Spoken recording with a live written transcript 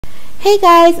Hey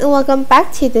guys, and welcome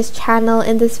back to this channel.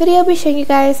 In this video I'll be showing you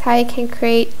guys how you can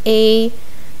create a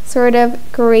sort of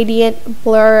gradient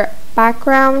blur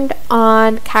background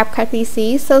on CapCut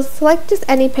PC. So select just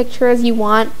any pictures you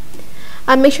want.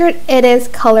 Make sure it is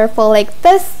colorful like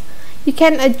this. You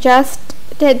can adjust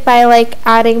it by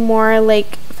adding more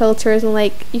filters,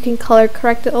 and you can color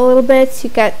correct it a little bit to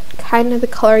get kind of the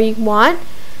color you want.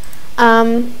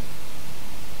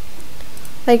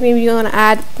 Maybe you want to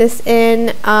add this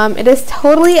in. It is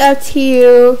totally up to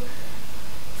you.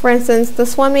 For instance,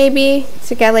 this one maybe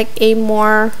to get a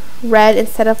more red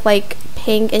instead of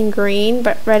pink and green,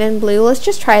 but red and blue. Let's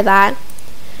just try that.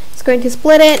 Just going to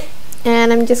split it,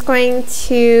 and I'm just going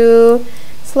to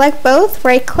select both,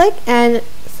 right click and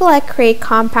select create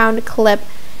compound clip.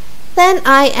 Then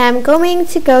I am going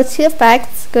to go to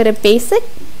effects, go to basic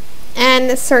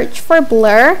and search for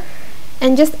blur,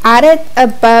 and just add it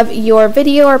above your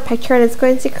video or picture, and it's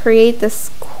going to create this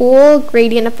cool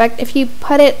gradient effect if you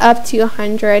put it up to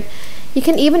 100. You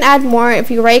can even add more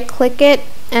if you right click it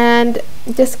and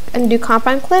just undo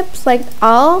compound clips,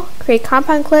 I'll create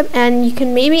compound clip, and you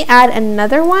can maybe add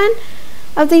another one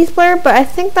of these blur, but I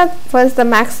think that was the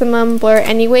maximum blur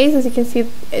anyways. As you can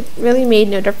see, it really made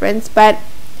no difference, but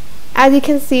as you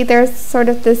can see, there's sort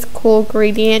of this cool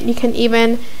gradient. You can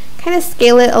even kind of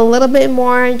scale it a little bit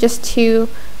more just to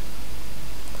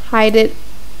hide it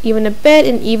even a bit,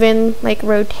 and even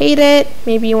rotate it.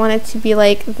 Maybe you want it to be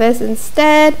like this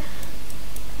instead.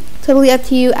 Totally up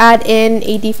to you. Add in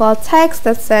a default text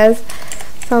that says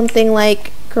something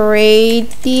like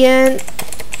gradient.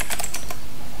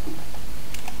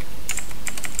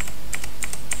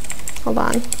 Hold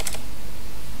on.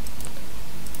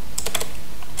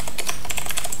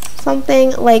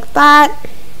 Something like that.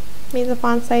 Make the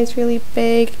font size really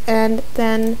big, and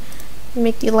then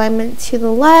make the alignment to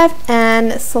the left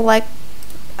and select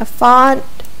a font.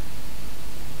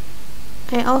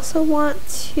 I also want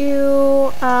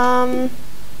to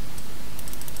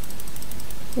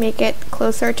make it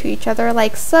closer to each other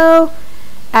like so.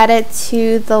 Add it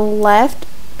to the left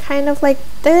kind of like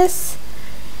this,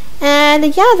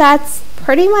 and yeah, that's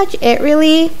pretty much it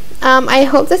really. I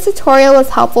hope this tutorial was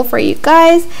helpful for you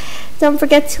guys. Don't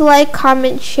forget to like,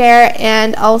 comment, share,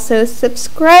 and also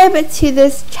subscribe to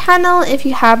this channel if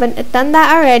you haven't done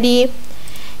that already.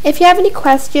 If you have any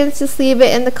questions, just leave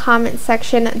it in the comment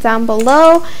section down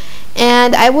below,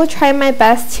 and I will try my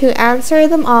best to answer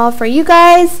them all for you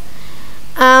guys.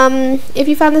 If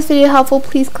you found this video helpful,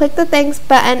 please click the thanks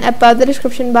button above the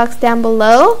description box down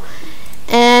below.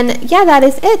 And yeah, that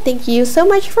is it. Thank you so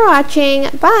much for watching.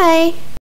 Bye!